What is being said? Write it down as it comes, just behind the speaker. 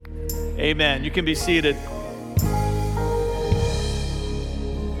Amen. You can be seated.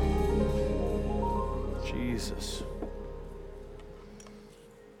 Jesus.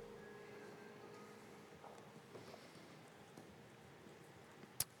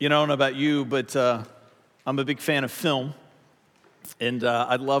 You know, I don't know about you, but I'm a big fan of film. And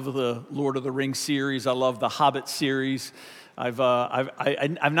I love the Lord of the Rings series. I love the Hobbit series. I've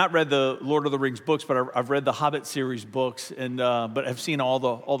not read the Lord of the Rings books, but I've read the Hobbit series books, and but I've seen all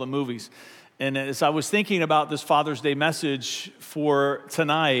the movies. And as I was thinking about this Father's Day message for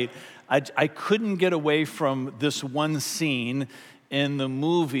tonight, I couldn't get away from this one scene in the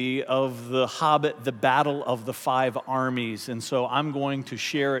movie of the Hobbit, the Battle of the Five Armies. And so I'm going to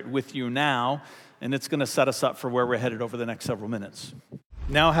share it with you now, and it's going to set us up for where we're headed over the next several minutes.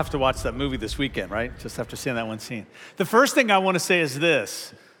 Now I have to watch that movie this weekend, right? Just after seeing that one scene. The first thing I want to say is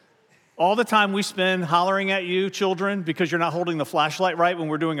this. All the time we spend hollering at you, children, because you're not holding the flashlight right when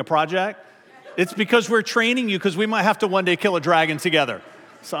we're doing a project, it's because we're training you because we might have to one day kill a dragon together.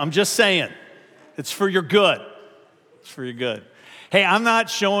 So I'm just saying, it's for your good. It's for your good. Hey, I'm not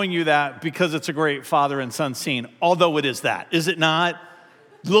showing you that because it's a great father and son scene, although it is that. Is it not?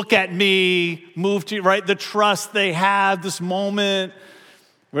 Look at me, move to, right? The trust they have, this moment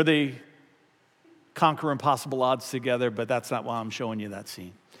where they conquer impossible odds together, but that's not why I'm showing you that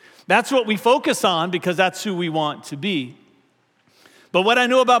scene. That's what we focus on because that's who we want to be. But what I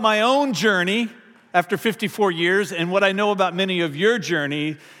know about my own journey after 54 years and what I know about many of your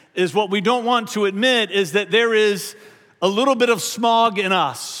journey is what we don't want to admit is that there is a little bit of Smaug in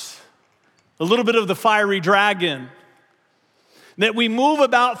us, a little bit of the fiery dragon, that we move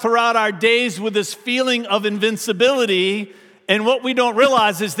about throughout our days with this feeling of invincibility. And what we don't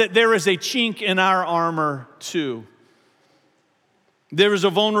realize is that there is a chink in our armor too. There is a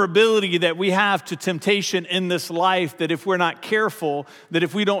vulnerability that we have to temptation in this life that if we're not careful, that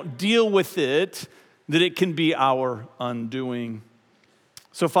if we don't deal with it, that it can be our undoing.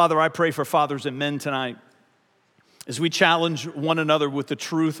 So, Father, I pray for fathers and men tonight as we challenge one another with the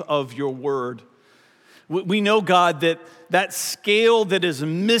truth of your word. We know, God, that scale that is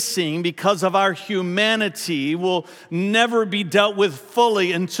missing because of our humanity will never be dealt with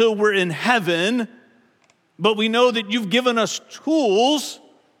fully until we're in heaven. But we know that you've given us tools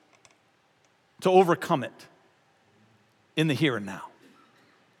to overcome it in the here and now.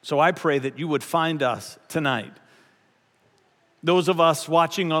 So I pray that you would find us tonight, those of us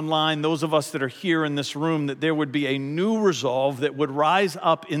watching online, those of us that are here in this room, that there would be a new resolve that would rise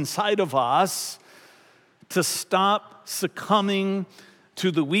up inside of us to stop succumbing to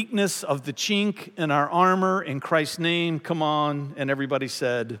the weakness of the chink in our armor. In Christ's name, come on. And everybody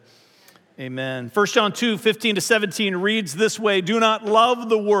said, amen. 1 John 2:15-17 reads this way, do not love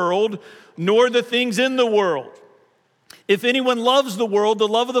the world, nor the things in the world. If anyone loves the world, the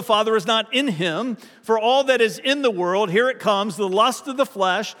love of the Father is not in him. For all that is in the world, here it comes, the lust of the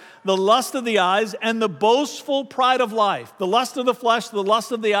flesh, the lust of the eyes, and the boastful pride of life. The lust of the flesh, the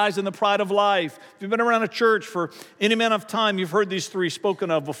lust of the eyes, and the pride of life. If you've been around a church for any amount of time, you've heard these three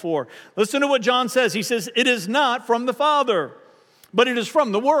spoken of before. Listen to what John says. He says, it is not from the Father, but it is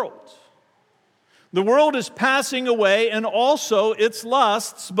from the world. The world is passing away and also its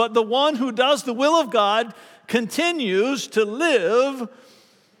lusts, but the one who does the will of God continues to live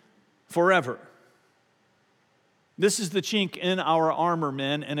forever. This is the chink in our armor,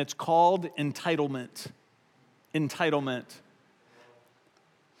 men, and it's called entitlement. Entitlement.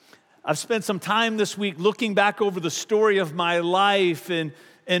 I've spent some time this week looking back over the story of my life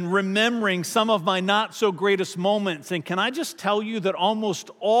and remembering some of my not so greatest moments. And can I just tell you that almost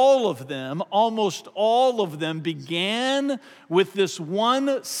all of them began with this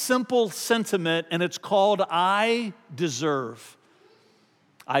one simple sentiment, and it's called I deserve.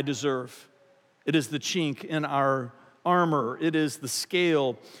 I deserve. It is the chink in our armor. It is the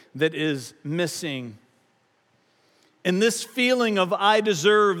scale that is missing. And this feeling of I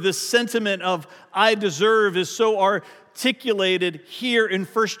deserve, this sentiment of I deserve is so articulated here in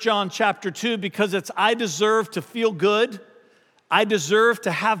 1 John chapter 2 because it's I deserve to feel good, I deserve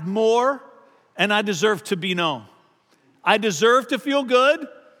to have more, and I deserve to be known. I deserve to feel good,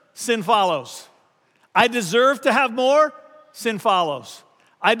 sin follows. I deserve to have more, sin follows.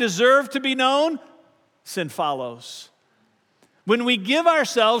 I deserve to be known, sin follows. When we give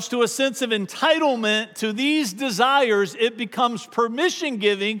ourselves to a sense of entitlement to these desires, it becomes permission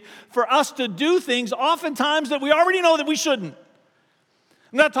giving for us to do things oftentimes that we already know that we shouldn't.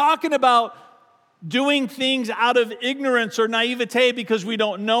 I'm not talking about doing things out of ignorance or naivete because we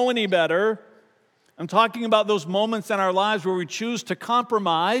don't know any better. I'm talking about those moments in our lives where we choose to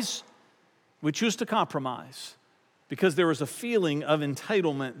compromise. We choose to compromise because there is a feeling of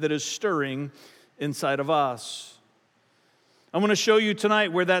entitlement that is stirring inside of us. I want to show you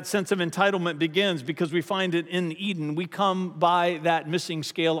tonight where that sense of entitlement begins, because we find it in Eden. We come by that missing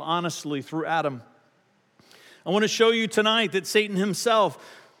scale honestly through Adam. I want to show you tonight that Satan himself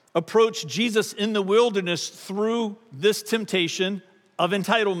approached Jesus in the wilderness through this temptation of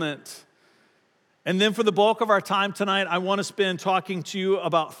entitlement. And then for the bulk of our time tonight, I want to spend talking to you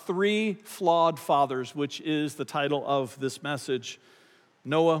about 3 flawed fathers, which is the title of this message: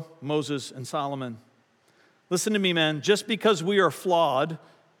 Noah, Moses, and Solomon. Listen to me, man. Just because we are flawed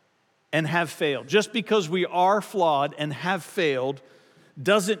and have failed, just because we are flawed and have failed,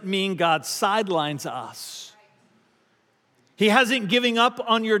 doesn't mean God sidelines us. He hasn't given up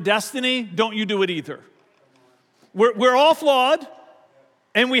on your destiny. Don't you do it either. We're all flawed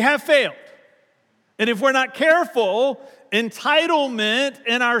and we have failed. And if we're not careful, entitlement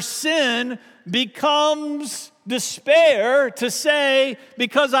and our sin becomes despair to say,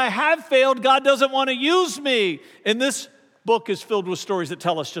 because I have failed, God doesn't want to use me. And this book is filled with stories that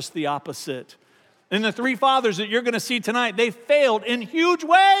tell us just the opposite. And the 3 fathers that you're going to see tonight, they failed in huge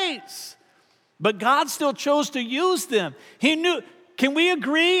ways. But God still chose to use them. He knew. Can we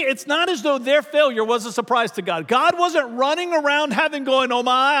agree? It's not as though their failure was a surprise to God. God wasn't running around heaven going, oh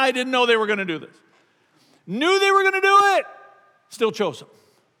my, I didn't know they were going to do this. Knew they were going to do it. Still chose them.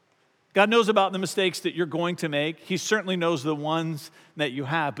 God knows about the mistakes that you're going to make. He certainly knows the ones that you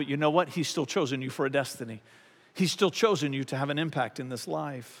have. But you know what? He's still chosen you for a destiny. He's still chosen you to have an impact in this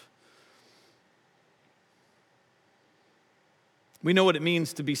life. We know what it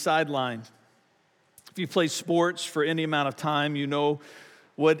means to be sidelined. If you play sports for any amount of time, you know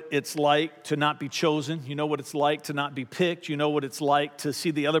what it's like to not be chosen. You know what it's like to not be picked. You know what it's like to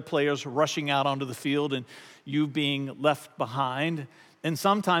see the other players rushing out onto the field and you being left behind. And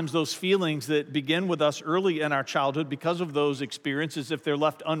sometimes those feelings that begin with us early in our childhood, because of those experiences, if they're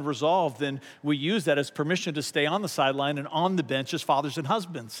left unresolved, then we use that as permission to stay on the sideline and on the bench as fathers and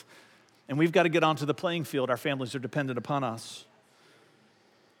husbands. And we've got to get onto the playing field. Our families are dependent upon us.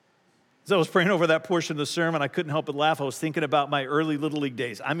 As I was praying over that portion of the sermon, I couldn't help but laugh. I was thinking about my early Little League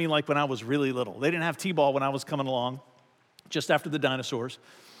days. I mean, like when I was really little. They didn't have T-ball when I was coming along, just after the dinosaurs.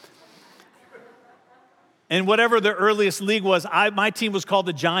 And whatever the earliest league was, my team was called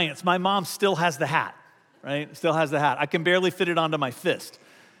the Giants. My mom still has the hat, right? Still has the hat. I can barely fit it onto my fist.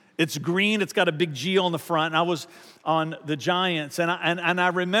 It's green. It's got a big G on the front. And I was on the Giants. And I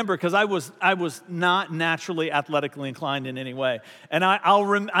remember, because I was not naturally athletically inclined in any way. And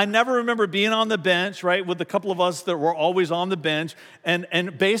I never remember being on the bench, right, with a couple of us that were always on the bench.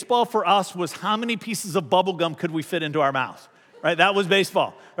 And baseball for us was how many pieces of bubble gum could we fit into our mouth? Right, that was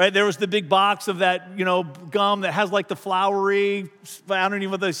baseball, right? There was the big box of that, gum that has like the flowery, I don't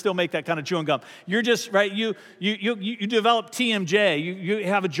even know if they still make that kind of chewing gum. You're just, right, you develop TMJ. You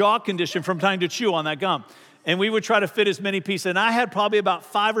have a jaw condition from time to chew on that gum. And we would try to fit as many pieces. And I had probably about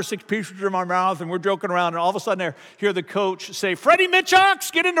 5 or 6 pieces in my mouth, and we're joking around, and all of a sudden I hear the coach say, Freddie Mitchocks,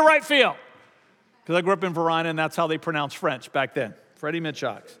 get into right field. Because I grew up in Verona, and that's how they pronounced French back then, Freddie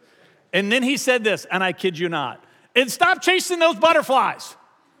Mitchocks. And then he said this, and I kid you not, and stop chasing those butterflies.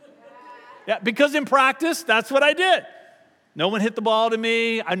 Yeah, because in practice, that's what I did. No one hit the ball to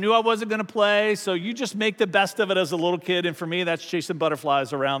me. I knew I wasn't going to play, so you just make the best of it as a little kid. And for me, that's chasing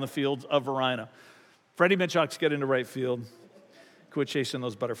butterflies around the fields of Verona. Freddie Mitchocks, get into right field. Quit chasing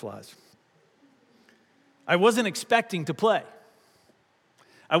those butterflies. I wasn't expecting to play.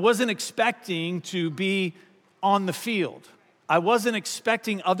 I wasn't expecting to be on the field. I wasn't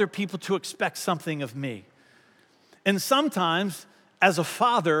expecting other people to expect something of me. And sometimes, as a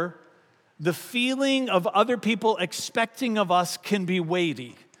father, the feeling of other people expecting of us can be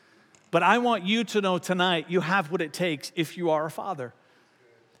weighty. But I want you to know tonight, you have what it takes if you are a father.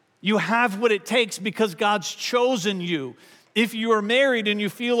 You have what it takes because God's chosen you. If you are married and you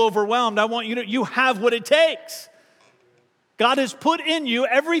feel overwhelmed, I want you to know you have what it takes. God has put in you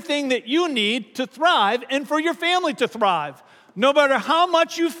everything that you need to thrive and for your family to thrive. No matter how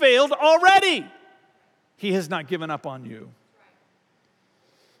much you failed already, He has not given up on you.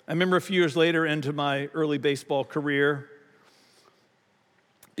 I remember a few years later into my early baseball career,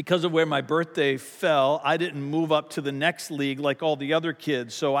 because of where my birthday fell, I didn't move up to the next league like all the other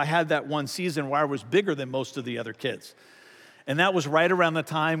kids. So I had that one season where I was bigger than most of the other kids. And that was right around the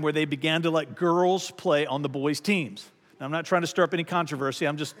time where they began to let girls play on the boys' teams. Now, I'm not trying to stir up any controversy.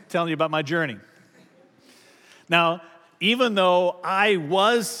 I'm just telling you about my journey. Now, even though I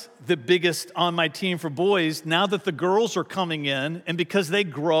was the biggest on my team for boys, now that the girls are coming in, and because they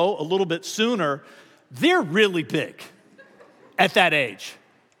grow a little bit sooner, they're really big at that age.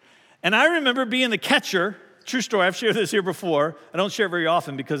 And I remember being the catcher true story, I've shared this here before. I don't share it very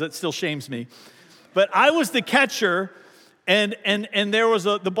often because it still shames me. But I was the catcher, and there was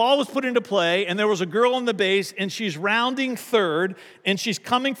the ball was put into play, and there was a girl on the base, and she's rounding third, and she's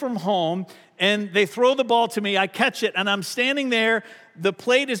coming from home, and they throw the ball to me. I catch it, and I'm standing there. The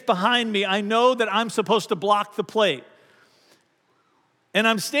plate is behind me. I know that I'm supposed to block the plate. And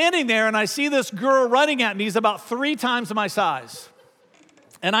I'm standing there, and I see this girl running at me. He's about 3 times my size.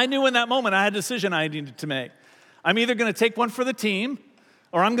 And I knew in that moment I had a decision I needed to make. I'm either going to take one for the team,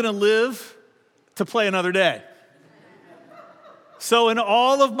 or I'm going to live to play another day. So in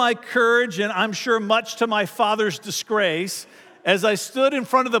all of my courage, and I'm sure much to my father's disgrace, as I stood in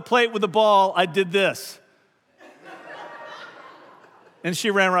front of the plate with the ball, I did this. And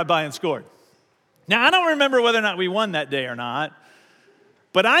she ran right by and scored. Now, I don't remember whether or not we won that day or not,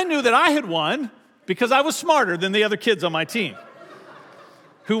 but I knew that I had won because I was smarter than the other kids on my team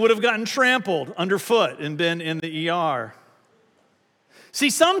who would have gotten trampled underfoot and been in the ER. See,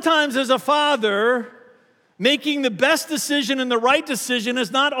 sometimes as a father, making the best decision and the right decision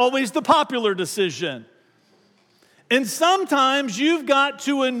is not always the popular decision. And sometimes you've got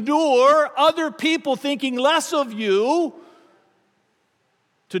to endure other people thinking less of you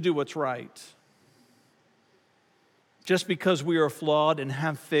to do what's right. Just because we are flawed and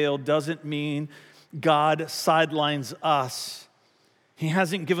have failed doesn't mean God sidelines us. He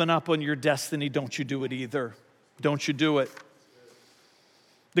hasn't given up on your destiny. Don't you do it either. Don't you do it.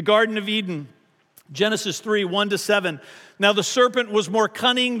 The Garden of Eden, Genesis 3, 1-7. Now the serpent was more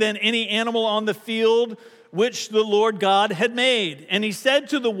cunning than any animal on the field which the Lord God had made. And he said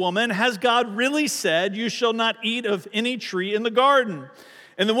to the woman, has God really said, you shall not eat of any tree in the garden?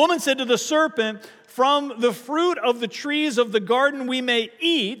 And the woman said to the serpent, from the fruit of the trees of the garden we may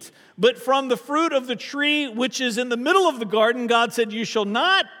eat, but from the fruit of the tree which is in the middle of the garden, God said, you shall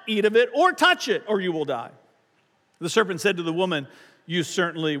not eat of it or touch it, or you will die. The serpent said to the woman, you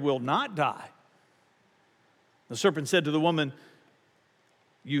certainly will not die. The serpent said to the woman,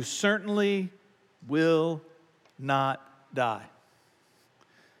 you certainly will not die.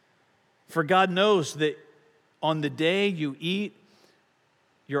 For God knows that on the day you eat,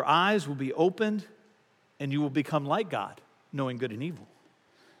 your eyes will be opened and you will become like God, knowing good and evil.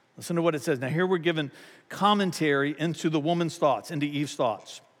 Listen to what it says. Now here we're given commentary into the woman's thoughts, into Eve's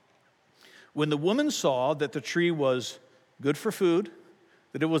thoughts. When the woman saw that the tree was good for food,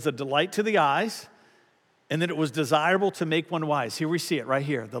 that it was a delight to the eyes, and that it was desirable to make one wise. Here we see it right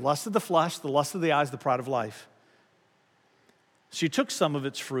here. The lust of the flesh, the lust of the eyes, the pride of life. She took some of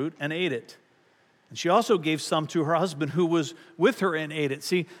its fruit and ate it. And she also gave some to her husband who was with her and ate it.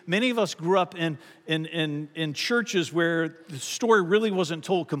 See, many of us grew up in churches where the story really wasn't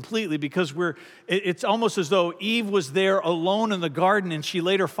told completely because it's almost as though Eve was there alone in the garden and she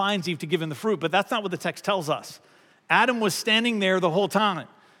later finds Eve to give him the fruit. But that's not what the text tells us. Adam was standing there the whole time.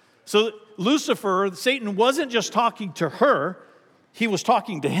 So Lucifer, Satan, wasn't just talking to her, he was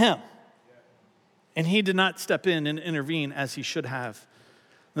talking to him. And he did not step in and intervene as he should have.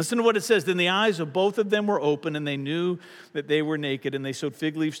 Listen to what it says. Then the eyes of both of them were open, and they knew that they were naked, and they sewed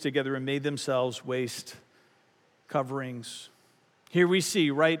fig leaves together and made themselves waist coverings. Here we see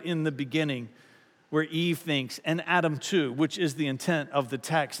right in the beginning where Eve thinks, and Adam too, which is the intent of the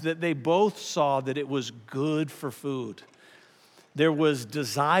text, that they both saw that it was good for food. There was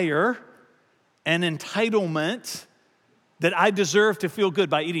desire and entitlement that I deserve to feel good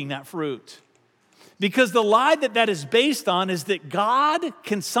by eating that fruit. Because the lie that is based on is that God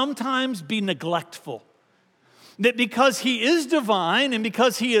can sometimes be neglectful. That because he is divine and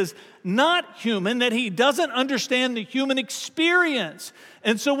because he is not human, that he doesn't understand the human experience.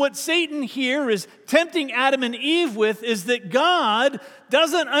 And so what Satan here is tempting Adam and Eve with is that God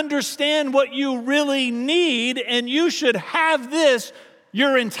doesn't understand what you really need, and you should have this.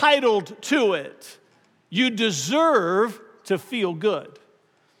 You're entitled to it. You deserve to feel good.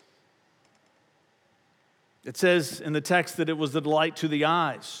 It says in the text that it was the delight to the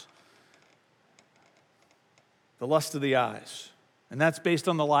eyes, the lust of the eyes. And that's based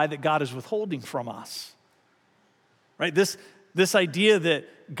on the lie that God is withholding from us. Right? This idea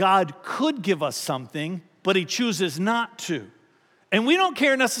that God could give us something, but he chooses not to. And we don't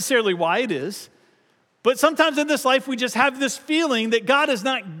care necessarily why it is, but sometimes in this life we just have this feeling that God is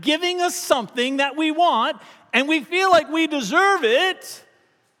not giving us something that we want, and we feel like we deserve it,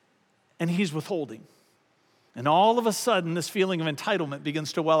 and he's withholding. And all of a sudden, this feeling of entitlement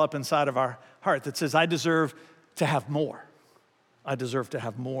begins to well up inside of our heart that says, I deserve to have more. I deserve to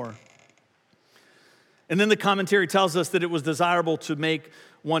have more. And then the commentary tells us that it was desirable to make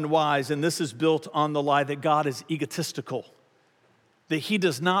one wise, and this is built on the lie that God is egotistical, that he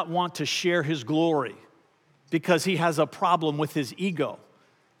does not want to share his glory. because he has a problem with his ego.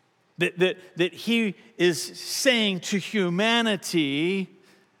 That he is saying to humanity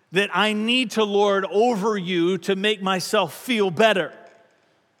that I need to lord over you to make myself feel better.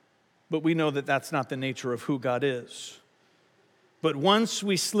 But we know that that's not the nature of who God is. But once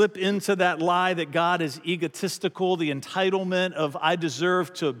we slip into that lie that God is egotistical, the entitlement of I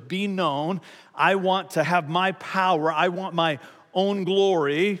deserve to be known, I want to have my power, I want my own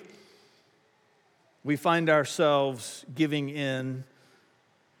glory, we find ourselves giving in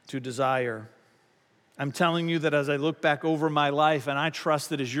to desire. I'm telling you that as I look back over my life, and I trust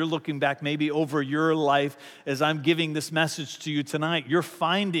that as you're looking back maybe over your life, as I'm giving this message to you tonight, you're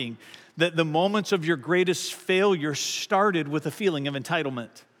finding that the moments of your greatest failure started with a feeling of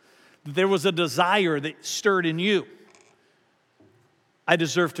entitlement. There was a desire that stirred in you. I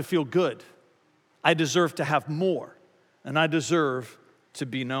deserve to feel good. I deserve to have more. And I deserve to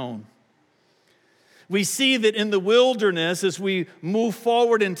be known. We see that in the wilderness, as we move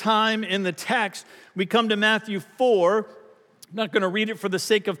forward in time in the text, we come to Matthew 4. I'm not going to read it for the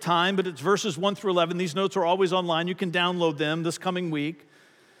sake of time, but it's verses 1 through 11. These notes are always online. You can download them this coming week.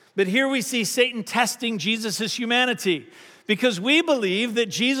 But here we see Satan testing Jesus' humanity, because we believe that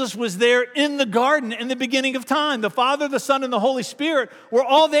Jesus was there in the garden in the beginning of time. The Father, the Son, and the Holy Spirit were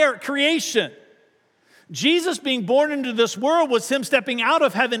all there at creation. Jesus being born into this world was him stepping out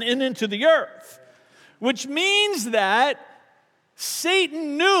of heaven and into the earth, which means that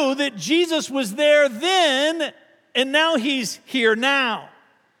Satan knew that Jesus was there then, and now he's here now.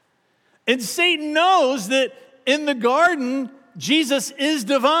 And Satan knows that in the garden, Jesus is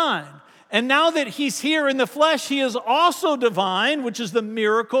divine. And now that he's here in the flesh, he is also divine, which is the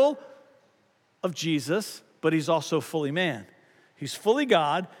miracle of Jesus, but he's also fully man. He's fully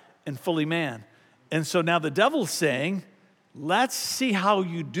God and fully man. And so now the devil's saying, let's see how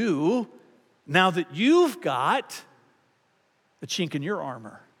you do now that you've got a chink in your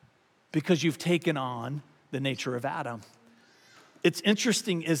armor, because you've taken on the nature of Adam. It's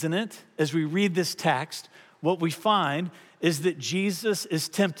interesting, isn't it? As we read this text, what we find is that Jesus is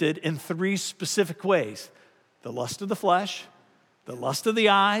tempted in 3 specific ways: the lust of the flesh, the lust of the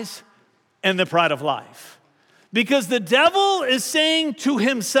eyes, and the pride of life. Because the devil is saying to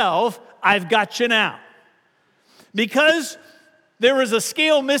himself, I've got you now. Because there is a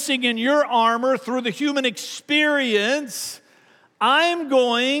scale missing in your armor through the human experience, I'm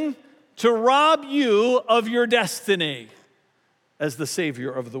going to rob you of your destiny as the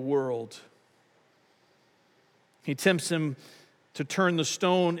Savior of the world. He tempts him to turn the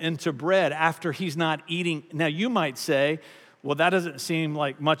stone into bread after he's not eating. Now, you might say, well, that doesn't seem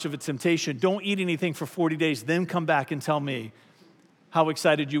like much of a temptation. Don't eat anything for 40 days, then come back and tell me how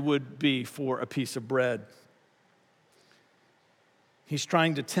excited you would be for a piece of bread. He's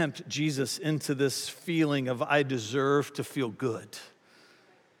trying to tempt Jesus into this feeling of, I deserve to feel good.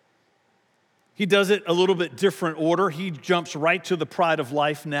 He does it a little bit different order. He jumps right to the pride of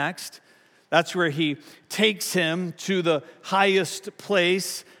life next. That's where he takes him to the highest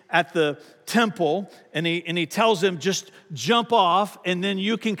place at the temple, and he tells him, just jump off, and then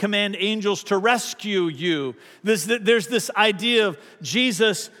you can command angels to rescue you. There's this idea of,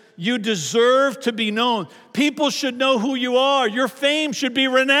 Jesus, you deserve to be known. People should know who you are. Your fame should be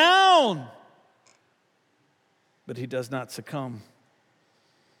renowned. But he does not succumb.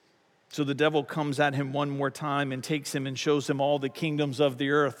 So the devil comes at him one more time and takes him and shows him all the kingdoms of the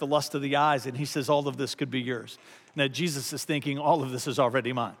earth, the lust of the eyes, and he says, all of this could be yours. Now, Jesus is thinking, all of this is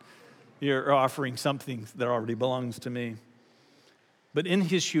already mine. You're offering something that already belongs to me. But in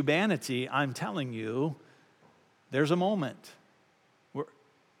his humanity, I'm telling you, there's a moment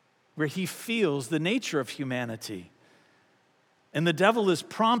where he feels the nature of humanity. And the devil is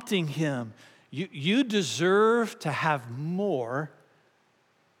prompting him, you deserve to have more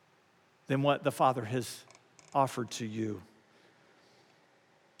than what the Father has offered to you.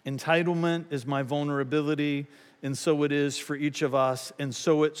 Entitlement is my vulnerability, and so it is for each of us, and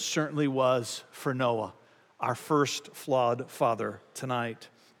so it certainly was for Noah, our first flawed father tonight.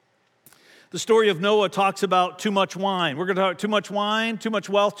 The story of Noah talks about too much wine. We're going to talk too much wine, too much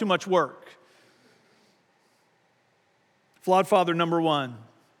wealth, too much work. Flawed father number 1.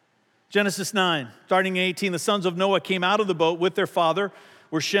 Genesis 9, starting in 18, the sons of Noah came out of the boat with their father,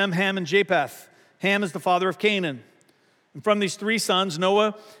 were Shem, Ham, and Japheth. Ham is the father of Canaan. And from these 3 sons,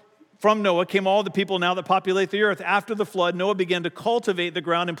 from Noah came all the people now that populate the earth. After the flood, Noah began to cultivate the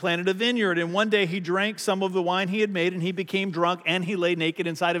ground and planted a vineyard. And one day he drank some of the wine he had made, and he became drunk, and he lay naked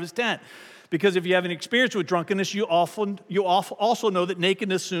inside of his tent. Because if you have an experience with drunkenness, you also know that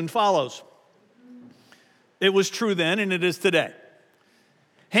nakedness soon follows. It was true then, and it is today.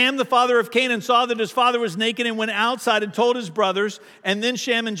 Ham, the father of Canaan, saw that his father was naked and went outside and told his brothers. And then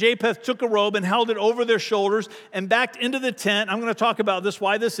Shem and Japheth took a robe and held it over their shoulders and backed into the tent. I'm going to talk about this,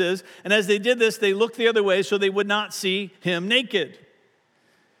 why this is. And as they did this, they looked the other way so they would not see him naked.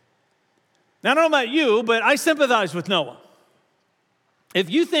 Now, I don't know about you, but I sympathize with Noah. If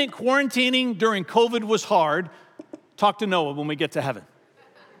you think quarantining during COVID was hard, talk to Noah when we get to heaven.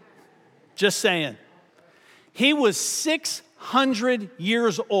 Just saying. He was 600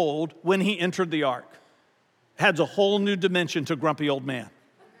 years old when he entered the ark. Adds a whole new dimension to grumpy old man.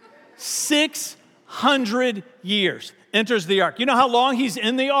 600 years enters the ark. You know how long he's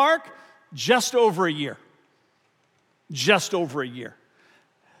in the ark? Just over a year. Just over a year.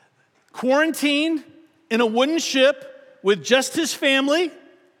 Quarantined in a wooden ship with just his family,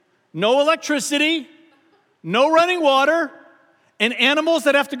 no electricity, no running water, and animals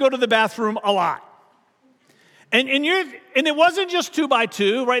that have to go to the bathroom a lot. And it wasn't just 2 by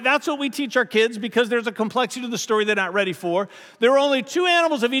 2, right? That's what we teach our kids because there's a complexity to the story they're not ready for. There were only 2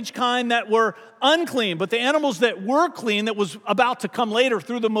 animals of each kind that were unclean, but the animals that were clean, that was about to come later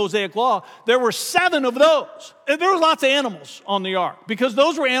through the Mosaic Law, there were 7 of those. And there were lots of animals on the ark because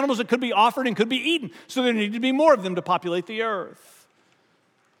those were animals that could be offered and could be eaten. So there needed to be more of them to populate the earth.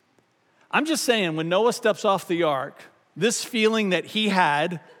 I'm just saying, when Noah steps off the ark, this feeling that he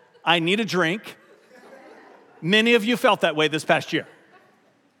had, I need a drink. Many of you felt that way this past year.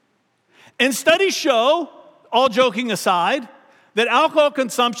 And studies show, all joking aside, that alcohol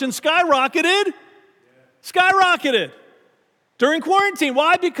consumption skyrocketed during quarantine.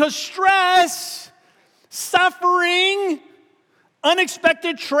 Why? Because stress, suffering,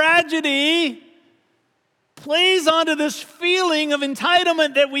 unexpected tragedy plays onto this feeling of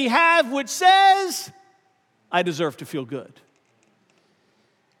entitlement that we have, which says, I deserve to feel good.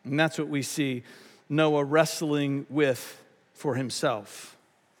 And that's what we see Noah wrestling with for himself.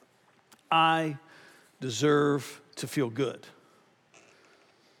 I deserve to feel good.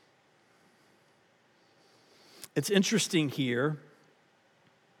 It's interesting here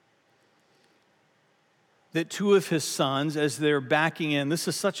that 2 of his sons, as they're backing in, this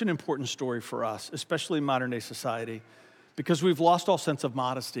is such an important story for us, especially in modern day society, because we've lost all sense of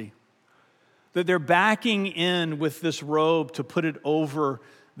modesty. That they're backing in with this robe to put it over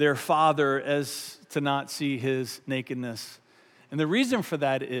their father as to not see his nakedness. And the reason for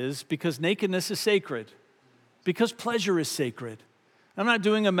that is because nakedness is sacred, because pleasure is sacred. I'm not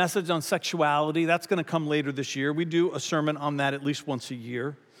doing a message on sexuality. That's going to come later this year. We do a sermon on that at least once a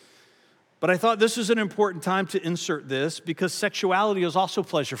year. But I thought this is an important time to insert this because sexuality is also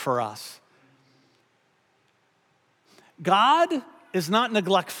pleasure for us. God is not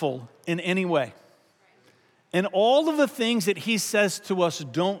neglectful in any way. And all of the things that he says to us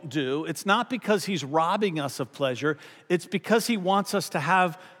don't do, it's not because he's robbing us of pleasure. It's because he wants us to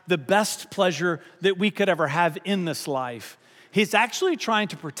have the best pleasure that we could ever have in this life. He's actually trying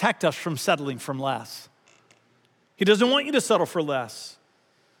to protect us from settling for less. He doesn't want you to settle for less.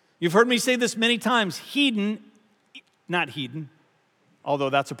 You've heard me say this many times. Not hedon, although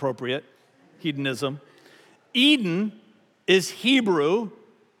that's appropriate, hedonism. Eden is Hebrew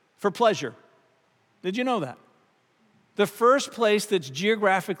for pleasure. Did you know that? The first place that's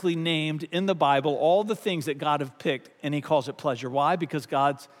geographically named in the Bible, all the things that God have picked, and he calls it pleasure. Why? Because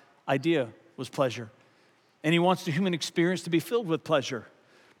God's idea was pleasure. And he wants the human experience to be filled with pleasure.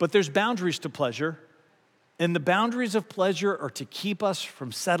 But there's boundaries to pleasure, and the boundaries of pleasure are to keep us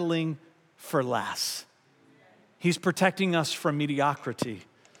from settling for less. He's protecting us from mediocrity.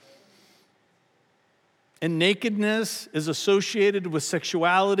 And nakedness is associated with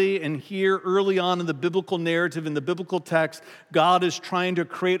sexuality. And here, early on in the biblical narrative, in the biblical text, God is trying to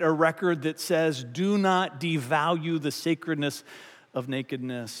create a record that says, do not devalue the sacredness of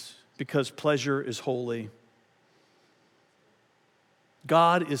nakedness because pleasure is holy.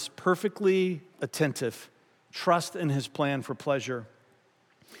 God is perfectly attentive. Trust in his plan for pleasure.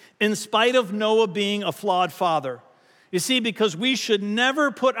 In spite of Noah being a flawed father, you see, because we should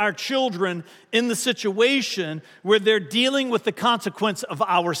never put our children in the situation where they're dealing with the consequence of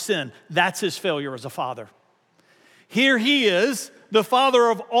our sin. That's his failure as a father. Here he is, the father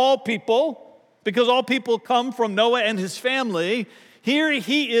of all people, because all people come from Noah and his family. Here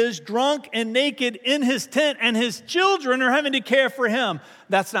he is, drunk and naked in his tent, and his children are having to care for him.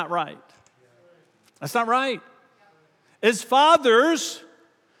 That's not right. That's not right. As fathers,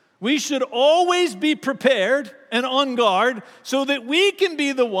 we should always be prepared and on guard so that we can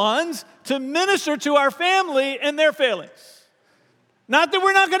be the ones to minister to our family and their failings. Not that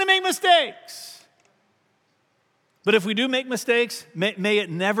we're not going to make mistakes. But if we do make mistakes, may it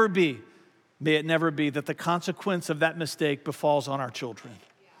never be that the consequence of that mistake befalls on our children.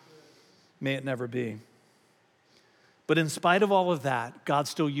 May it never be. But in spite of all of that, God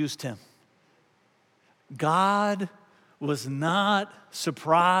still used him. God was not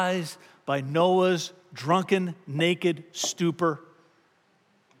surprised by Noah's drunken, naked stupor.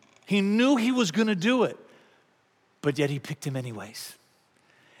 He knew he was going to do it, but yet he picked him anyways.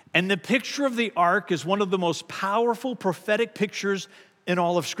 And the picture of the ark is one of the most powerful prophetic pictures in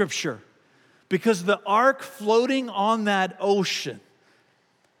all of Scripture. Because the ark floating on that ocean,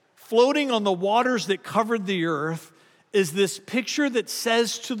 floating on the waters that covered the earth, is this picture that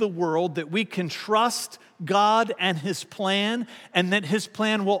says to the world that we can trust God and his plan, and that his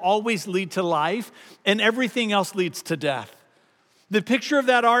plan will always lead to life, and everything else leads to death. The picture of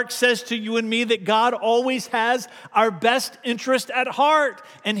that ark says to you and me that God always has our best interest at heart,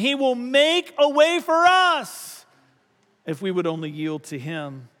 and he will make a way for us if we would only yield to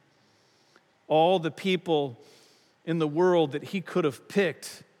him. All the people in the world that he could have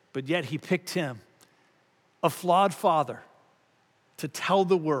picked, but yet he picked him, a flawed father, to tell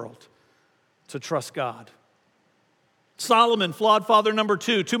the world to trust God. Solomon, flawed father number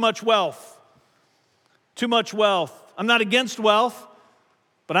 2, too much wealth. Too much wealth. I'm not against wealth,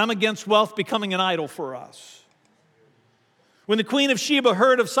 but I'm against wealth becoming an idol for us. When the Queen of Sheba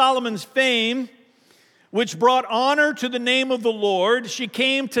heard of Solomon's fame, which brought honor to the name of the Lord, she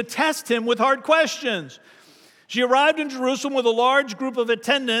came to test him with hard questions. She arrived in Jerusalem with a large group of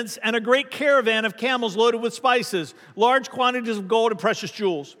attendants and a great caravan of camels loaded with spices, large quantities of gold and precious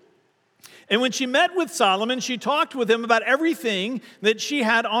jewels. And when she met with Solomon, she talked with him about everything that she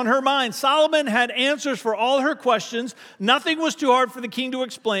had on her mind. Solomon had answers for all her questions. Nothing was too hard for the king to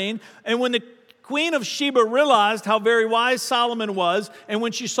explain. And when the Queen of Sheba realized how very wise Solomon was, and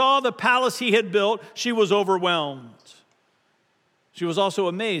when she saw the palace he had built, she was overwhelmed. She was also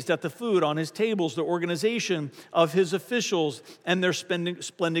amazed at the food on his tables, the organization of his officials, and their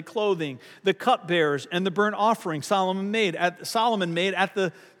splendid clothing, the cupbearers and the burnt offering Solomon made at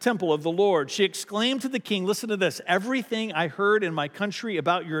the temple of the Lord. She exclaimed to the king, listen to this, everything I heard in my country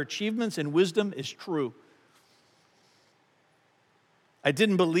about your achievements and wisdom is true. I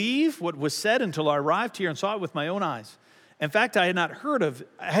didn't believe what was said until I arrived here and saw it with my own eyes. In fact, I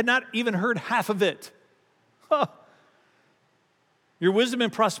had not even heard half of it. Huh. Your wisdom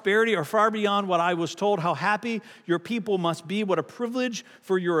and prosperity are far beyond what I was told. How happy your people must be. What a privilege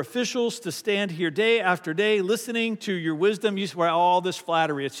for your officials to stand here day after day listening to your wisdom. You swear all this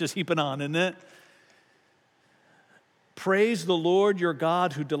flattery, it's just heaping on, isn't it? Praise the Lord your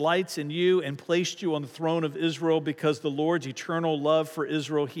God who delights in you and placed you on the throne of Israel, because the Lord's eternal love for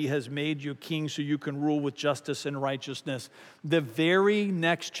Israel, he has made you king so you can rule with justice and righteousness. The very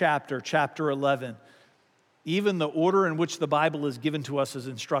next chapter, chapter 11, even the order in which the Bible is given to us is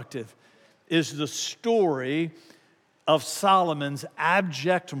instructive, is the story of Solomon's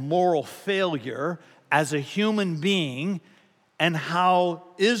abject moral failure as a human being, and how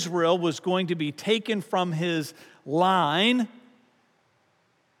Israel was going to be taken from his line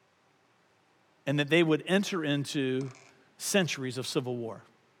and that they would enter into centuries of civil war.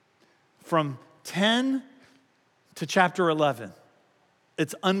 From 10 to chapter 11,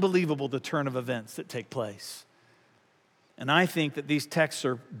 it's unbelievable the turn of events that take place. And I think that these texts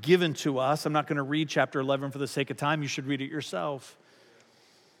are given to us. I'm not going to read chapter 11 for the sake of time. You should read it yourself.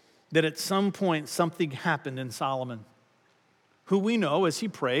 That at some point something happened in Solomon, who we know as he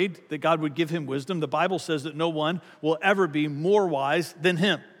prayed that God would give him wisdom. The Bible says that no one will ever be more wise than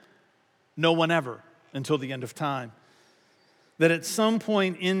him. No one ever until the end of time. That at some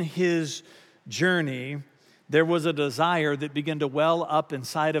point in his journey, there was a desire that began to well up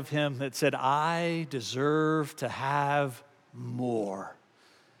inside of him that said, I deserve to have more.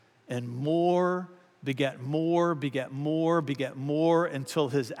 And more beget more, beget more, beget more, until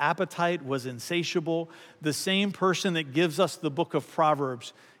his appetite was insatiable. The same person that gives us the book of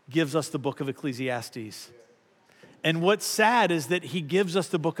Proverbs gives us the book of Ecclesiastes. And what's sad is that he gives us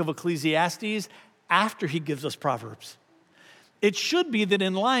the book of Ecclesiastes after he gives us Proverbs. It should be that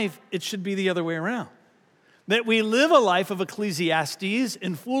in life, it should be the other way around. That we live a life of Ecclesiastes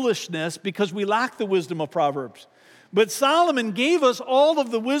in foolishness because we lack the wisdom of Proverbs. But Solomon gave us all of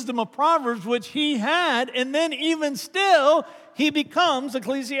the wisdom of Proverbs, which he had, and then even still, he becomes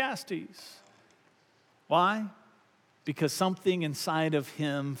Ecclesiastes. Why? Because something inside of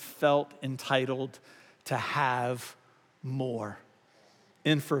him felt entitled to have more.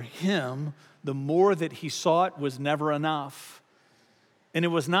 And for him, the more that he sought was never enough. And it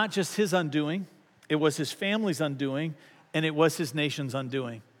was not just his undoing, it was his family's undoing, and it was his nation's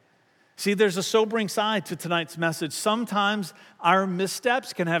undoing. See, there's a sobering side to tonight's message. Sometimes our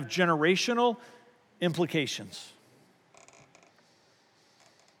missteps can have generational implications.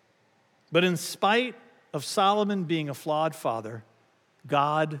 But in spite of Solomon being a flawed father,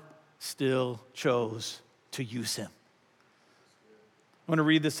 God still chose to use him. I want to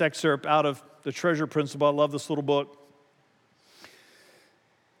read this excerpt out of the Treasure Principle. I love this little book. It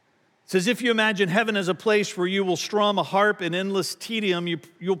says, if you imagine heaven as a place where you will strum a harp in endless tedium,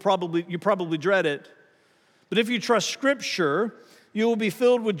 you probably dread it. But if you trust Scripture, you will be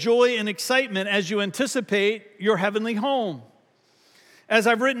filled with joy and excitement as you anticipate your heavenly home. As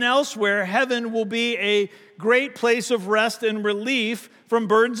I've written elsewhere, heaven will be a great place of rest and relief from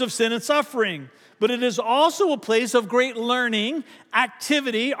burdens of sin and suffering. But it is also a place of great learning,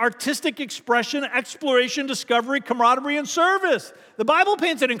 activity, artistic expression, exploration, discovery, camaraderie, and service. The Bible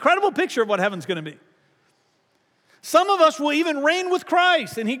paints an incredible picture of what heaven's going to be. Some of us will even reign with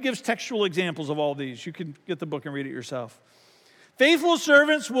Christ, and he gives textual examples of all these. You can get the book and read it yourself. Faithful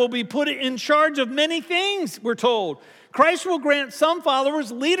servants will be put in charge of many things, we're told. Christ will grant some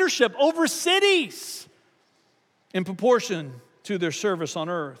followers leadership over cities in proportion to their service on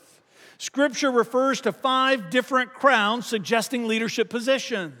earth. Scripture refers to 5 different crowns suggesting leadership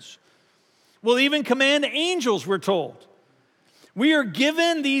positions. We'll even command angels, we're told. We are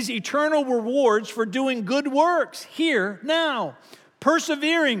given these eternal rewards for doing good works here, now.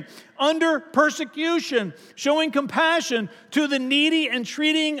 Persevering under persecution, showing compassion to the needy and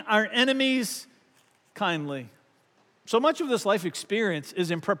treating our enemies kindly. So much of this life experience is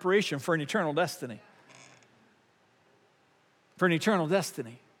in preparation for an eternal destiny. For an eternal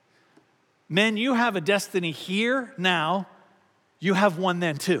destiny. Men, you have a destiny here, now. You have one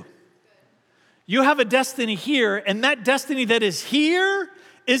then too. You have a destiny here, and that destiny that is here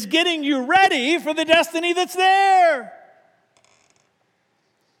is getting you ready for the destiny that's there.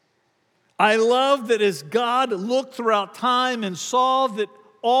 I love that as God looked throughout time and saw that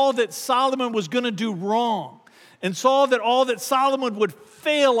all that Solomon was going to do wrong, and saw that all that Solomon would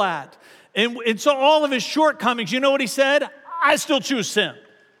fail at, and saw all of his shortcomings, you know what he said? I still choose him.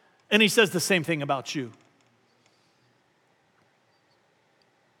 And he says the same thing about you.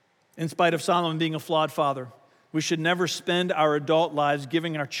 In spite of Solomon being a flawed father, we should never spend our adult lives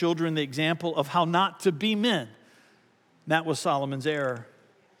giving our children the example of how not to be men. That was Solomon's error.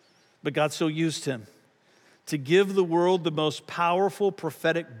 But God still used him to give the world the most powerful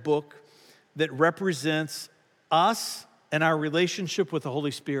prophetic book that represents us and our relationship with the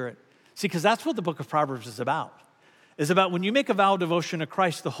Holy Spirit. See, because that's what the book of Proverbs is about. It's about when you make a vow of devotion to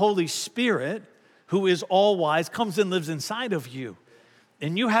Christ, the Holy Spirit, who is all wise, comes and lives inside of you.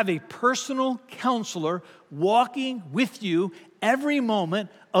 And you have a personal counselor walking with you every moment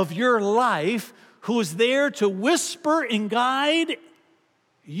of your life who is there to whisper and guide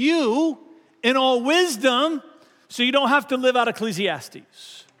you in all wisdom so you don't have to live out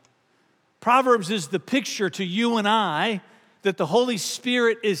Ecclesiastes. Proverbs is the picture to you and I that the Holy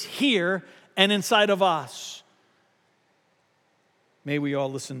Spirit is here and inside of us. May we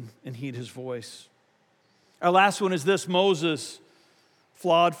all listen and heed his voice. Our last one is this: Moses,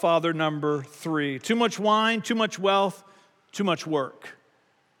 flawed father number 3. Too much wine, too much wealth, too much work.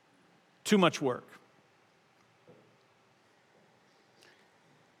 Too much work.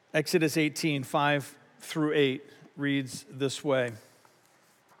 Exodus 18, 5 through 8 reads this way.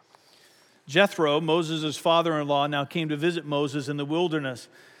 Jethro, Moses' father-in-law, now came to visit Moses in the wilderness.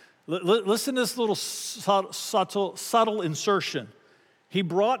 Listen to this little subtle insertion. He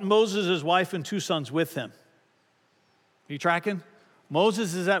brought Moses' wife and 2 sons with him. Are you tracking?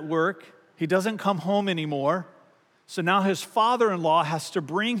 Moses is at work. He doesn't come home anymore. So now his father-in-law has to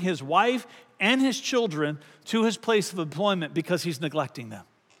bring his wife and his children to his place of employment because he's neglecting them.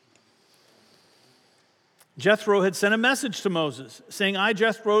 Jethro had sent a message to Moses saying, I,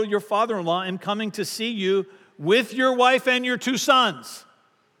 Jethro, your father-in-law, am coming to see you with your wife and your 2 sons.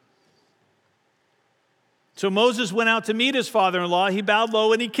 So Moses went out to meet his father-in-law. He bowed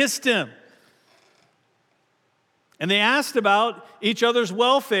low and he kissed him. And they asked about each other's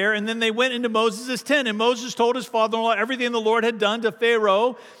welfare, and then they went into Moses' tent. And Moses told his father-in-law everything the Lord had done to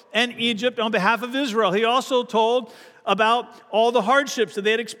Pharaoh and Egypt on behalf of Israel. He also told about all the hardships that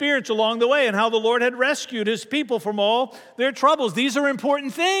they had experienced along the way and how the Lord had rescued his people from all their troubles. These are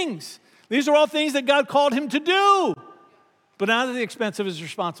important things. These are all things that God called him to do, but not at the expense of his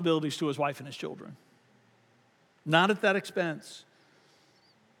responsibilities to his wife and his children. Not at that expense.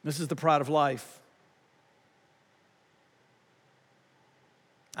 This is the pride of life.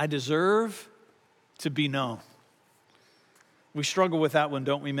 I deserve to be known. We struggle with that one,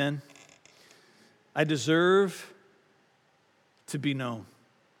 don't we, men? I deserve to be known.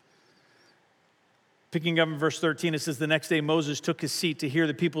 Picking up in verse 13, it says, the next day Moses took his seat to hear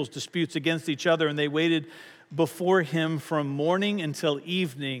the people's disputes against each other, and they waited before him from morning until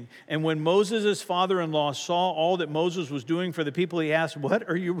evening. And when Moses' father-in-law saw all that Moses was doing for the people, he asked, what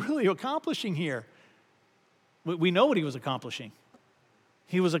are you really accomplishing here? We know what he was accomplishing.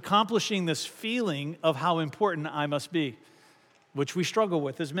 He was accomplishing this feeling of how important I must be, which we struggle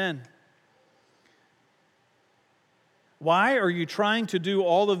with as men. Why are you trying to do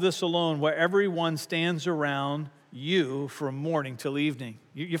all of this alone while everyone stands around you from morning till evening?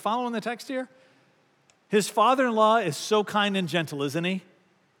 You following the text here? His father-in-law is so kind and gentle, isn't he?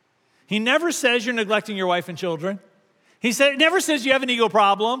 He never says you're neglecting your wife and children. He never says you have an ego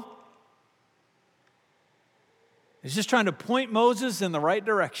problem. He's just trying to point Moses in the right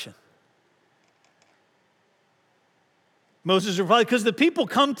direction. Moses replied, because the people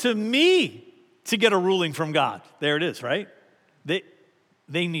come to me to get a ruling from God. There it is, right? They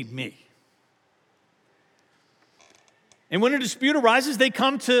need me. And when a dispute arises, they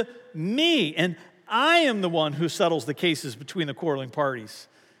come to me, and I am the one who settles the cases between the quarreling parties.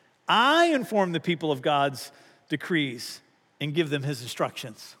 I inform the people of God's decrees and give them his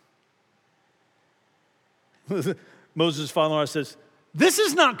instructions. Moses' father-in-law says, this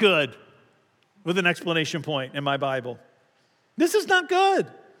is not good, with an exclamation point in my Bible. This is not good.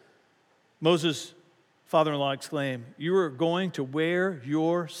 Moses' father-in-law exclaimed, you are going to wear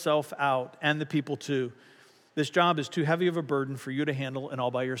yourself out, and the people too. This job is too heavy of a burden for you to handle and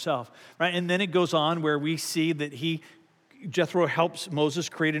all by yourself. Right? And then it goes on where we see that Jethro helps Moses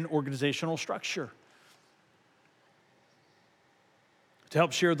create an organizational structure to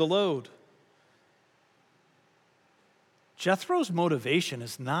help share the load. Jethro's motivation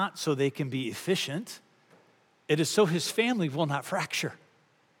is not so they can be efficient. It is so his family will not fracture.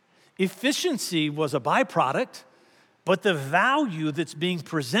 Efficiency was a byproduct, but the value that's being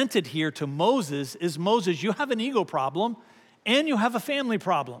presented here to Moses is, Moses, you have an ego problem and you have a family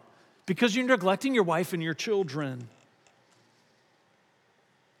problem because you're neglecting your wife and your children.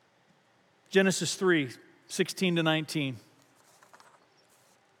 Genesis 3, 16 to 19.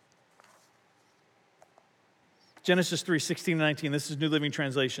 Genesis 3, 16 to 19. This is New Living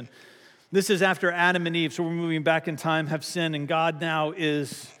Translation. This is after Adam and Eve, so we're moving back in time, have sinned, and God now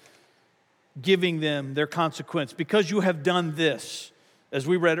is giving them their consequence. Because you have done this, as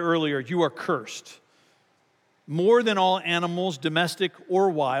we read earlier, you are cursed. More than all animals, domestic or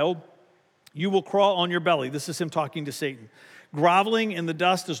wild, you will crawl on your belly. This is him talking to Satan. Groveling in the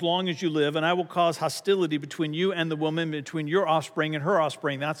dust as long as you live, and I will cause hostility between you and the woman, between your offspring and her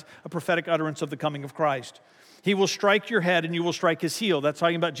offspring. That's a prophetic utterance of the coming of Christ. He will strike your head and you will strike his heel. That's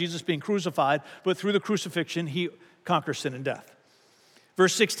talking about Jesus being crucified, but through the crucifixion, he conquers sin and death.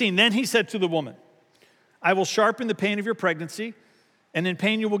 Verse 16, then he said to the woman, I will sharpen the pain of your pregnancy, and in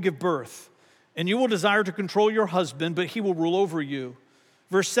pain you will give birth. And you will desire to control your husband, but he will rule over you.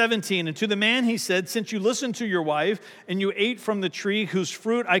 Verse 17, and to the man he said, since you listened to your wife, and you ate from the tree whose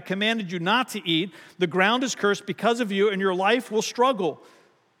fruit I commanded you not to eat, the ground is cursed because of you, and your life will struggle.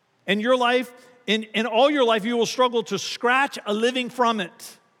 And your life, in all your life, you will struggle to scratch a living from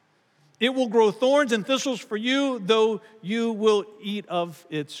it. It will grow thorns and thistles for you, though you will eat of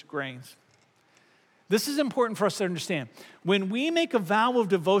its grains. This is important for us to understand. When we make a vow of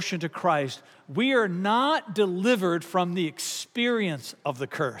devotion to Christ, we are not delivered from the experience of the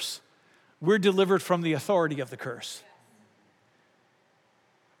curse. We're delivered from the authority of the curse.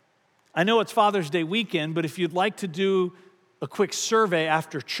 I know it's Father's Day weekend, but if you'd like to do a quick survey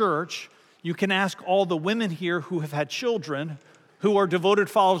after church, you can ask all the women here who have had children, who are devoted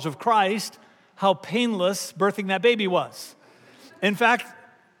followers of Christ, how painless birthing that baby was. In fact,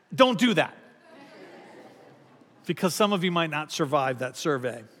 don't do that, because some of you might not survive that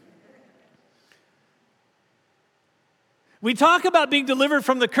survey. We talk about being delivered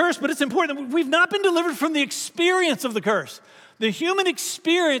from the curse, but it's important that we've not been delivered from the experience of the curse. The human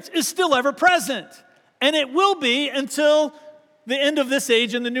experience is still ever present, and it will be until the end of this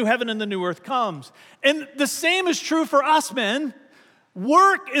age and the new heaven and the new earth comes. And the same is true for us men.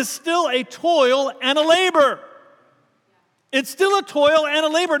 Work is still a toil and a labor. It's still a toil and a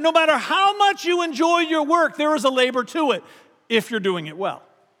labor. No matter how much you enjoy your work, there is a labor to it if you're doing it well.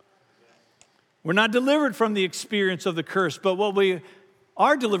 We're not delivered from the experience of the curse, but what we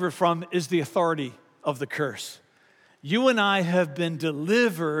are delivered from is the authority of the curse. You and I have been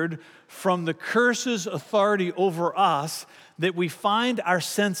delivered from the curse's authority over us, that we find our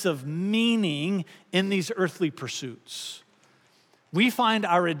sense of meaning in these earthly pursuits. We find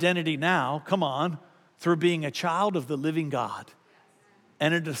our identity now, come on, through being a child of the living God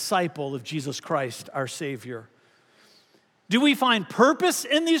and a disciple of Jesus Christ, our Savior. Do we find purpose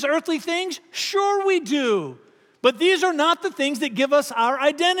in these earthly things? Sure we do. But these are not the things that give us our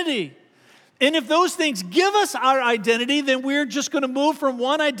identity. And if those things give us our identity, then we're just going to move from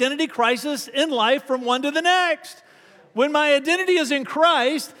one identity crisis in life from one to the next. When my identity is in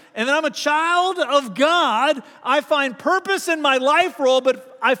Christ and then I'm a child of God, I find purpose in my life role,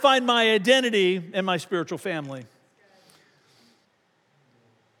 but I find my identity in my spiritual family.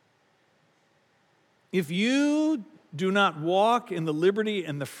 If you do not walk in the liberty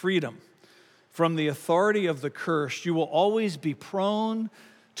and the freedom from the authority of the cursed, you will always be prone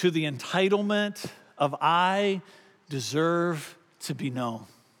to the entitlement of I deserve to be known.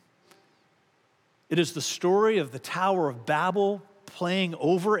 It is the story of the Tower of Babel playing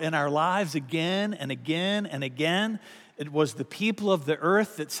over in our lives again and again and again. It was the people of the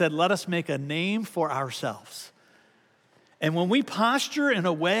earth that said, let us make a name for ourselves. And when we posture in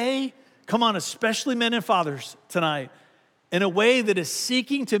a way, come on, especially men and fathers tonight, in a way that is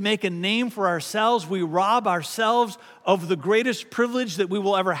seeking to make a name for ourselves, we rob ourselves of the greatest privilege that we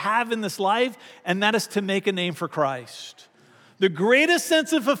will ever have in this life, and that is to make a name for Christ. The greatest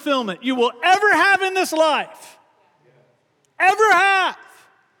sense of fulfillment you will ever have in this life, ever have.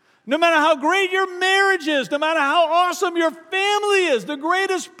 No matter how great your marriage is, no matter how awesome your family is, the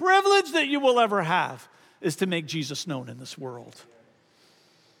greatest privilege that you will ever have is to make Jesus known in this world.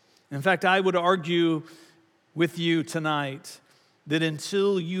 In fact, I would argue with you tonight that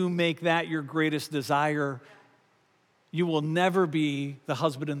until you make that your greatest desire, you will never be the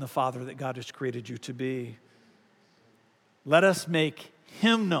husband and the father that God has created you to be. Let us make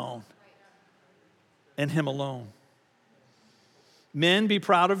him known and him alone. Men, be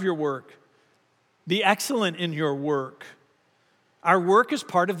proud of your work. Be excellent in your work. Our work is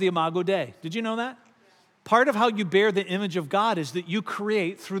part of the Imago Dei. Did you know that? Part of how you bear the image of God is that you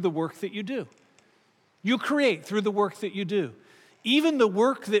create through the work that you do. You create through the work that you do. Even the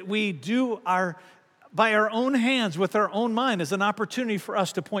work that we do by our own hands, with our own mind, is an opportunity for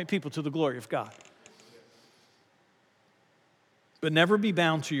us to point people to the glory of God. But never be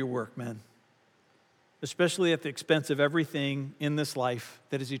bound to your work, men, especially at the expense of everything in this life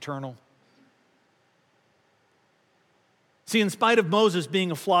that is eternal. See, in spite of Moses being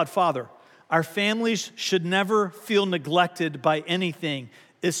a flawed father, our families should never feel neglected by anything,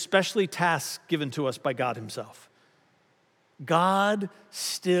 especially tasks given to us by God himself. God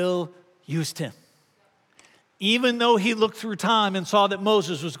still used him. Even though he looked through time and saw that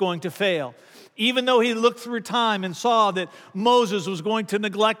Moses was going to fail, even though he looked through time and saw that Moses was going to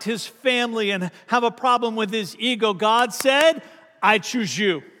neglect his family and have a problem with his ego, God said, I choose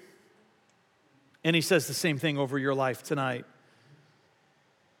you. And he says the same thing over your life tonight.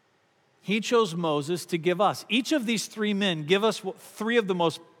 He chose Moses to give us. Each of these three men give us three of the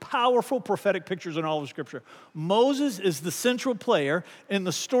most powerful prophetic pictures in all of Scripture. Moses is the central player in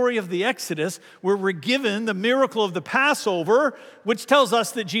the story of the Exodus, where we're given the miracle of the Passover, which tells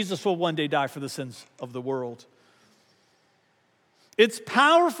us that Jesus will one day die for the sins of the world. It's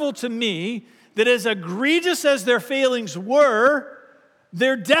powerful to me that as egregious as their failings were,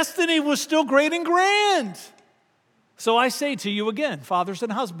 their destiny was still great and grand. So I say to you again, fathers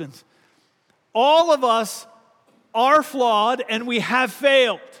and husbands, all of us are flawed and we have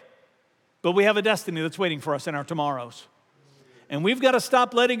failed, but we have a destiny that's waiting for us in our tomorrows. And we've got to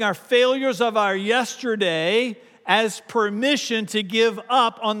stop letting our failures of our yesterday as permission to give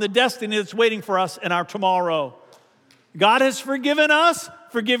up on the destiny that's waiting for us in our tomorrow. God has forgiven us,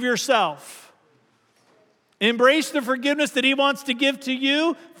 forgive yourself. Embrace the forgiveness that he wants to give to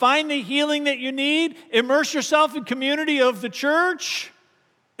you. Find the healing that you need. Immerse yourself in community of the church.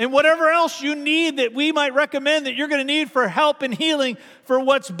 And whatever else you need that we might recommend that you're going to need for help and healing for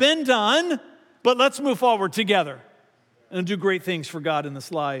what's been done. But let's move forward together and do great things for God in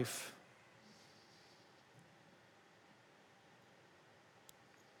this life.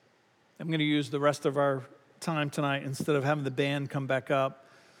 I'm going to use the rest of our time tonight, instead of having the band come back up,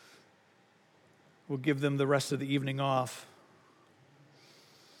 we'll give them the rest of the evening off.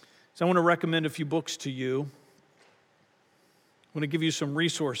 So I want to recommend a few books to you. I want to give you some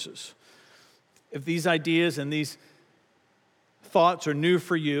resources. If these ideas and these thoughts are new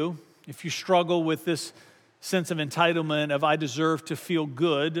for you, if you struggle with this sense of entitlement of I deserve to feel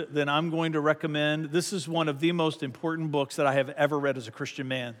good, then I'm going to recommend, this is one of the most important books that I have ever read as a Christian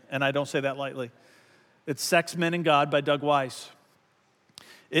man, and I don't say that lightly. It's Sex, Men, and God by Doug Weiss.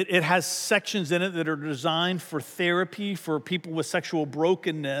 It has sections in it that are designed for therapy for people with sexual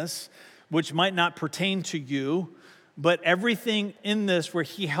brokenness, which might not pertain to you, but everything in this where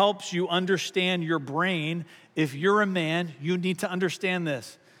he helps you understand your brain. If you're a man, you need to understand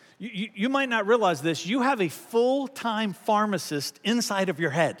this. You might not realize this. You have a full-time pharmacist inside of your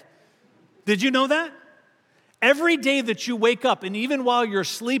head. Did you know that? Every day that you wake up, and even while you're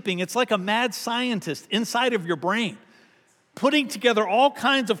sleeping, it's like a mad scientist inside of your brain, putting together all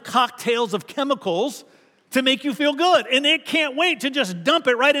kinds of cocktails of chemicals to make you feel good. And it can't wait to just dump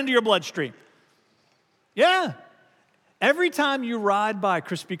it right into your bloodstream. Yeah. Every time you ride by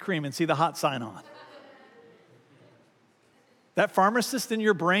Krispy Kreme and see the hot sign on, that pharmacist in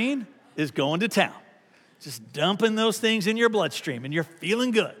your brain is going to town, just dumping those things in your bloodstream, and you're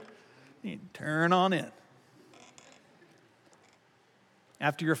feeling good. You turn on in.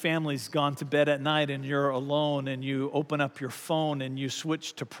 After your family's gone to bed at night and you're alone and you open up your phone and you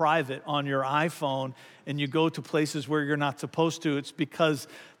switch to private on your iPhone and you go to places where you're not supposed to, it's because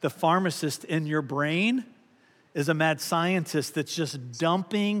the pharmacist in your brain is a mad scientist that's just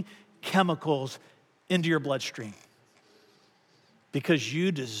dumping chemicals into your bloodstream because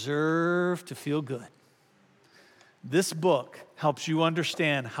you deserve to feel good. This book helps you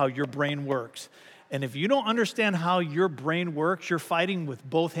understand how your brain works. And if you don't understand how your brain works, you're fighting with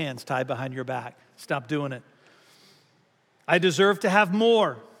both hands tied behind your back. Stop doing it. I deserve to have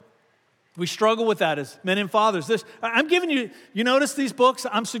more. We struggle with that as men and fathers. I'm giving you notice these books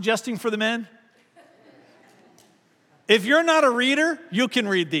I'm suggesting for the men? If you're not a reader, you can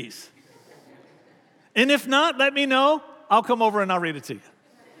read these. And if not, let me know. I'll come over and I'll read it to you.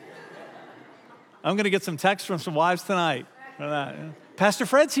 I'm going to get some texts from some wives tonight. For that. Pastor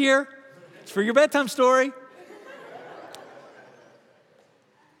Fred's here. It's for your bedtime story.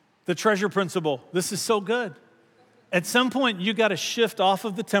 The treasure principle. This is so good. At some point, you got to shift off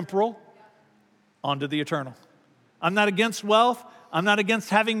of the temporal onto the eternal. I'm not against wealth. I'm not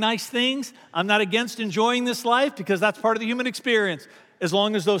against having nice things. I'm not against enjoying this life because that's part of the human experience, as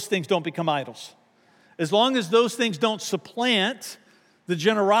long as those things don't become idols. As long as those things don't supplant the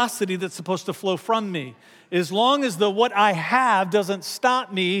generosity that's supposed to flow from me. As long as what I have doesn't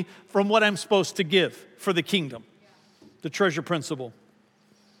stop me from what I'm supposed to give for the kingdom. The treasure principle.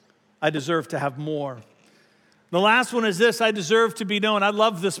 I deserve to have more. The last one is this: I deserve to be known. I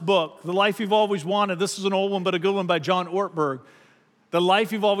love this book, The Life You've Always Wanted. This is an old one, but a good one by John Ortberg. The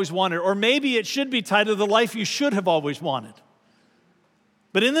Life You've Always Wanted. Or maybe it should be titled The Life You Should Have Always Wanted.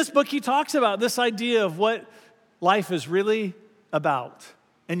 But in this book, he talks about this idea of what life is really about.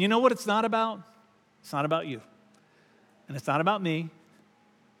 And you know what it's not about? It's not about you. And it's not about me.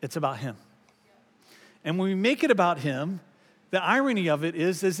 It's about him. And when we make it about him, the irony of it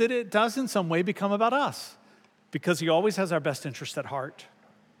is that it does in some way become about us, because he always has our best interest at heart.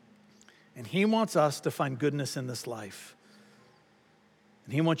 And he wants us to find goodness in this life.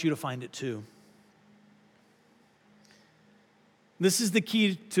 And he wants you to find it too. This is the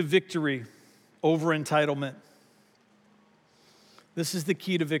key to victory over entitlement. This is the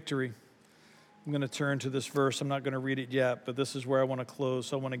key to victory. I'm going to turn to this verse. I'm not going to read it yet, but this is where I want to close,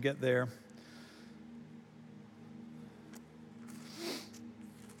 so I want to get there.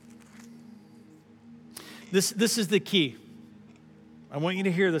 This is the key. I want you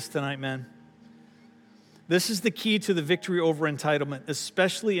to hear this tonight, man. This is the key to the victory over entitlement,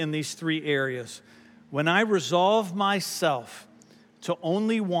 especially in these three areas. When I resolve myself to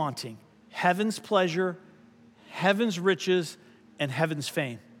only wanting heaven's pleasure, heaven's riches, and heaven's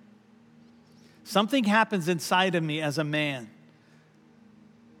fame, something happens inside of me as a man.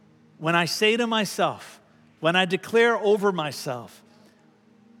 When I say to myself, when I declare over myself,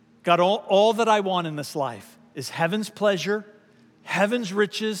 God, all that I want in this life is heaven's pleasure, heaven's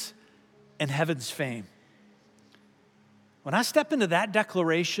riches, and heaven's fame. When I step into that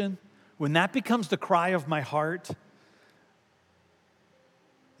declaration, when that becomes the cry of my heart,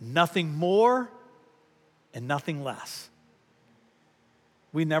 nothing more and nothing less.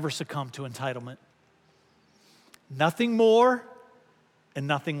 We never succumb to entitlement. Nothing more and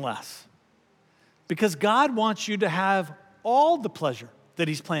nothing less. Because God wants you to have all the pleasure that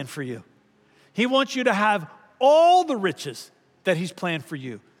he's planned for you. He wants you to have all the riches that he's planned for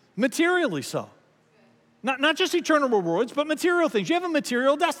you, materially so. Not just eternal rewards, but material things. You have a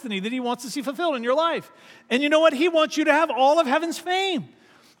material destiny that he wants to see fulfilled in your life. And you know what? He wants you to have all of heaven's fame.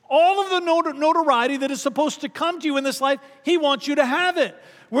 All of the notoriety that is supposed to come to you in this life, he wants you to have it.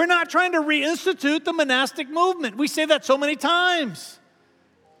 We're not trying to reinstitute the monastic movement. We say that so many times.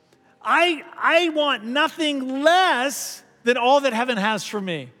 I want nothing less than all that heaven has for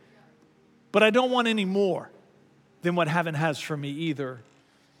me. But I don't want any more than what heaven has for me either.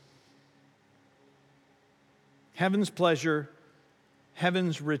 Heaven's pleasure,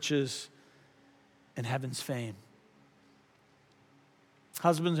 heaven's riches, and heaven's fame.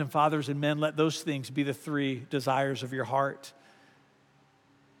 Husbands and fathers and men, let those things be the three desires of your heart.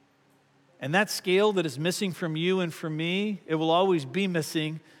 And that scale that is missing from you and from me, it will always be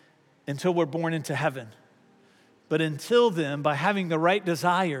missing until we're born into heaven. But until then, by having the right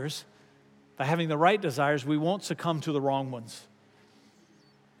desires, we won't succumb to the wrong ones.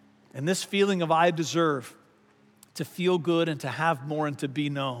 And this feeling of I deserve to feel good and to have more and to be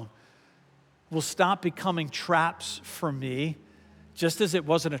known will stop becoming traps for me, just as it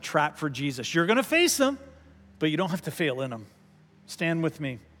wasn't a trap for Jesus. You're going to face them, but you don't have to fail in them. Stand with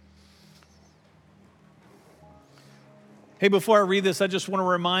me. Hey, before I read this, I just want to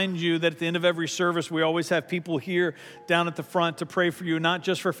remind you that at the end of every service, we always have people here down at the front to pray for you, not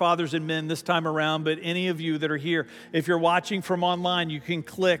just for fathers and men this time around, but any of you that are here. If you're watching from online, you can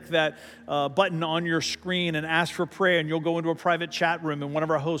click that button on your screen and ask for prayer, and you'll go into a private chat room, and one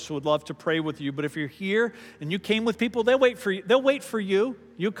of our hosts would love to pray with you. But if you're here and you came with people, they'll wait for you. They'll wait for you.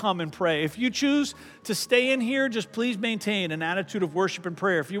 You come and pray. If you choose to stay in here, just please maintain an attitude of worship and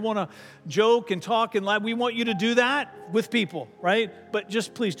prayer. If you want to joke and talk and laugh, we want you to do that with people, right? But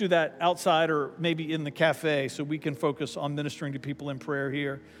just please do that outside or maybe in the cafe so we can focus on ministering to people in prayer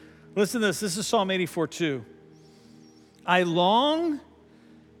here. Listen to this. This is Psalm 84:2. I long,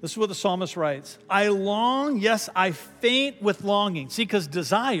 this is what the psalmist writes, I long, yes, I faint with longing. See, because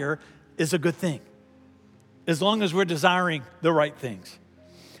desire is a good thing, as long as we're desiring the right things.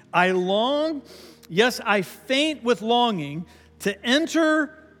 I long, yes, I faint with longing to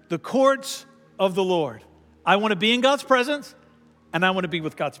enter the courts of the Lord. I want to be in God's presence, and I want to be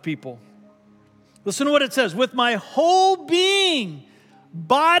with God's people. Listen to what it says. With my whole being,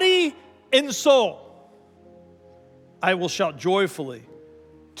 body and soul, I will shout joyfully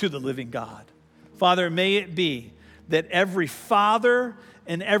to the living God. Father, may it be that every father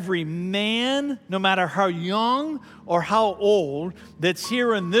and every man, no matter how young or how old, that's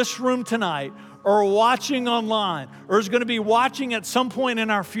here in this room tonight or watching online or is going to be watching at some point in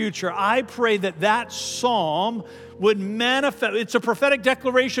our future, I pray that that psalm would manifest. It's a prophetic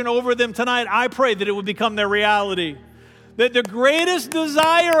declaration over them tonight. I pray that it would become their reality. That the greatest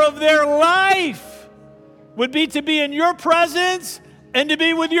desire of their life would be to be in your presence and to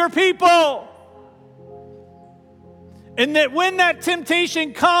be with your people. And that when that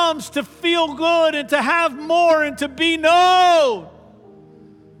temptation comes to feel good and to have more and to be known,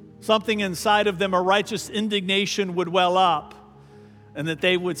 something inside of them, a righteous indignation would well up, and that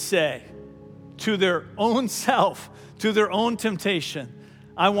they would say to their own self, to their own temptation,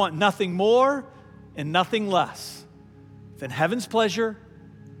 I want nothing more and nothing less than heaven's pleasure,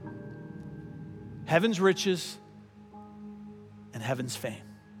 heaven's riches, and heaven's fame.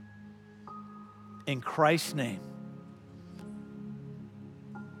 In Christ's name.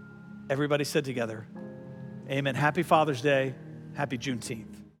 Everybody said together, amen. Happy Father's Day. Happy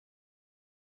Juneteenth.